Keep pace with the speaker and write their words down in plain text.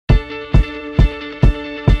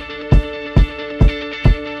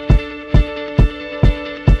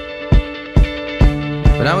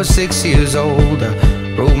When I was 6 years old, I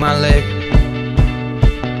broke my leg.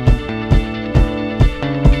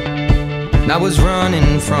 And I was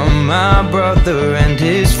running from my brother and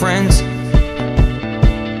his friends,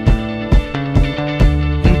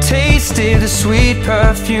 and tasted the sweet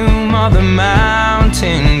perfume of the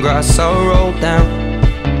mountain grass I rolled down.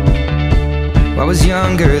 I was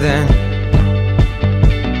younger then.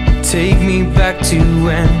 Take me back to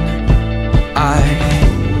when I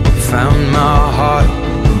found my heart,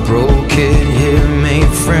 broke it here,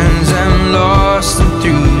 made friends and lost them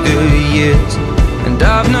through the years. And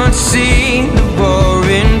I've not seen the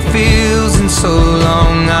boring fields in so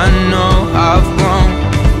long. I know I've grown,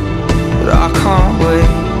 but I can't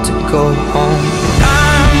wait to go home.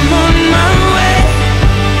 I'm on my way,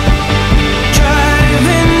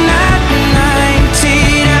 driving at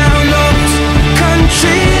 90 down those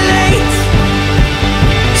country lanes,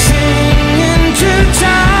 singing to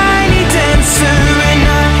Tiny Dancer, and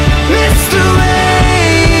I miss the way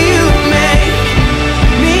you make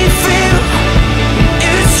me feel.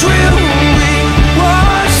 It's real. We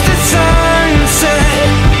watch the sunset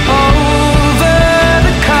over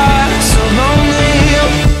the castle on the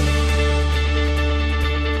hill.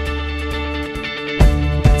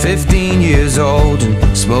 15 years old and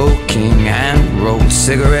smoking and rolled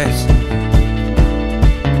cigarettes,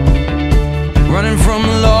 running from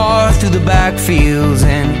the law through the backfields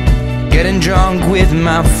and getting drunk with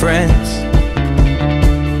my friends.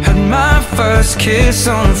 Had my first kiss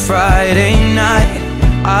on a Friday night.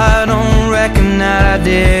 I don't reckon that I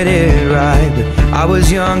did it right, but I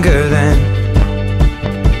was younger then.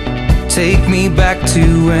 Take me back to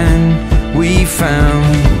when we found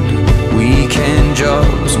weekend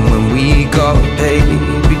jobs, and when we got paid,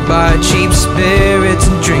 we'd buy cheap spirits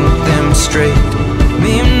and drink them straight.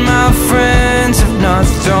 Me and my friends have not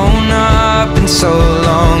thrown up in so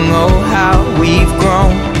long. Oh, how we've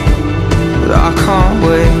grown, but I can't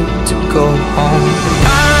wait to go home.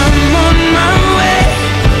 I'm on my way,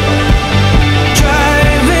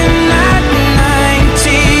 driving at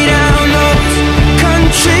 90 down those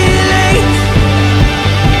country lanes,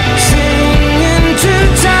 singing to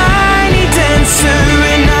Tiny Dancer,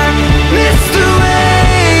 and I miss the way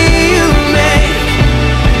you make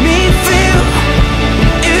me feel.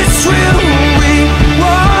 It's real. We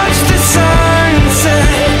watch the sunset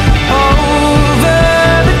over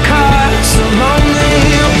the castle on the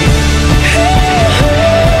hill.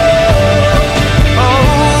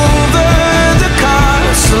 Over the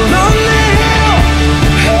castle on the hill.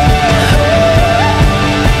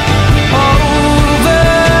 Over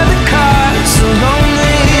the castle on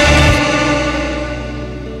the hill.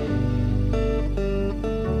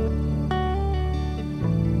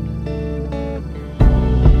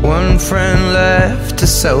 One friend left to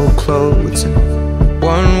sell clothes, and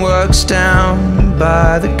one works down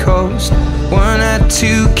by the coast. One had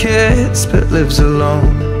 2 kids but lives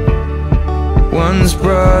alone. One's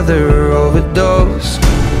brother overdosed.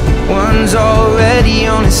 One's already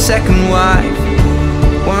on his second wife.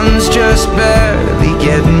 One's just barely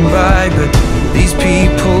getting by, but these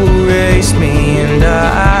people raised me, and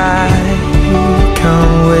I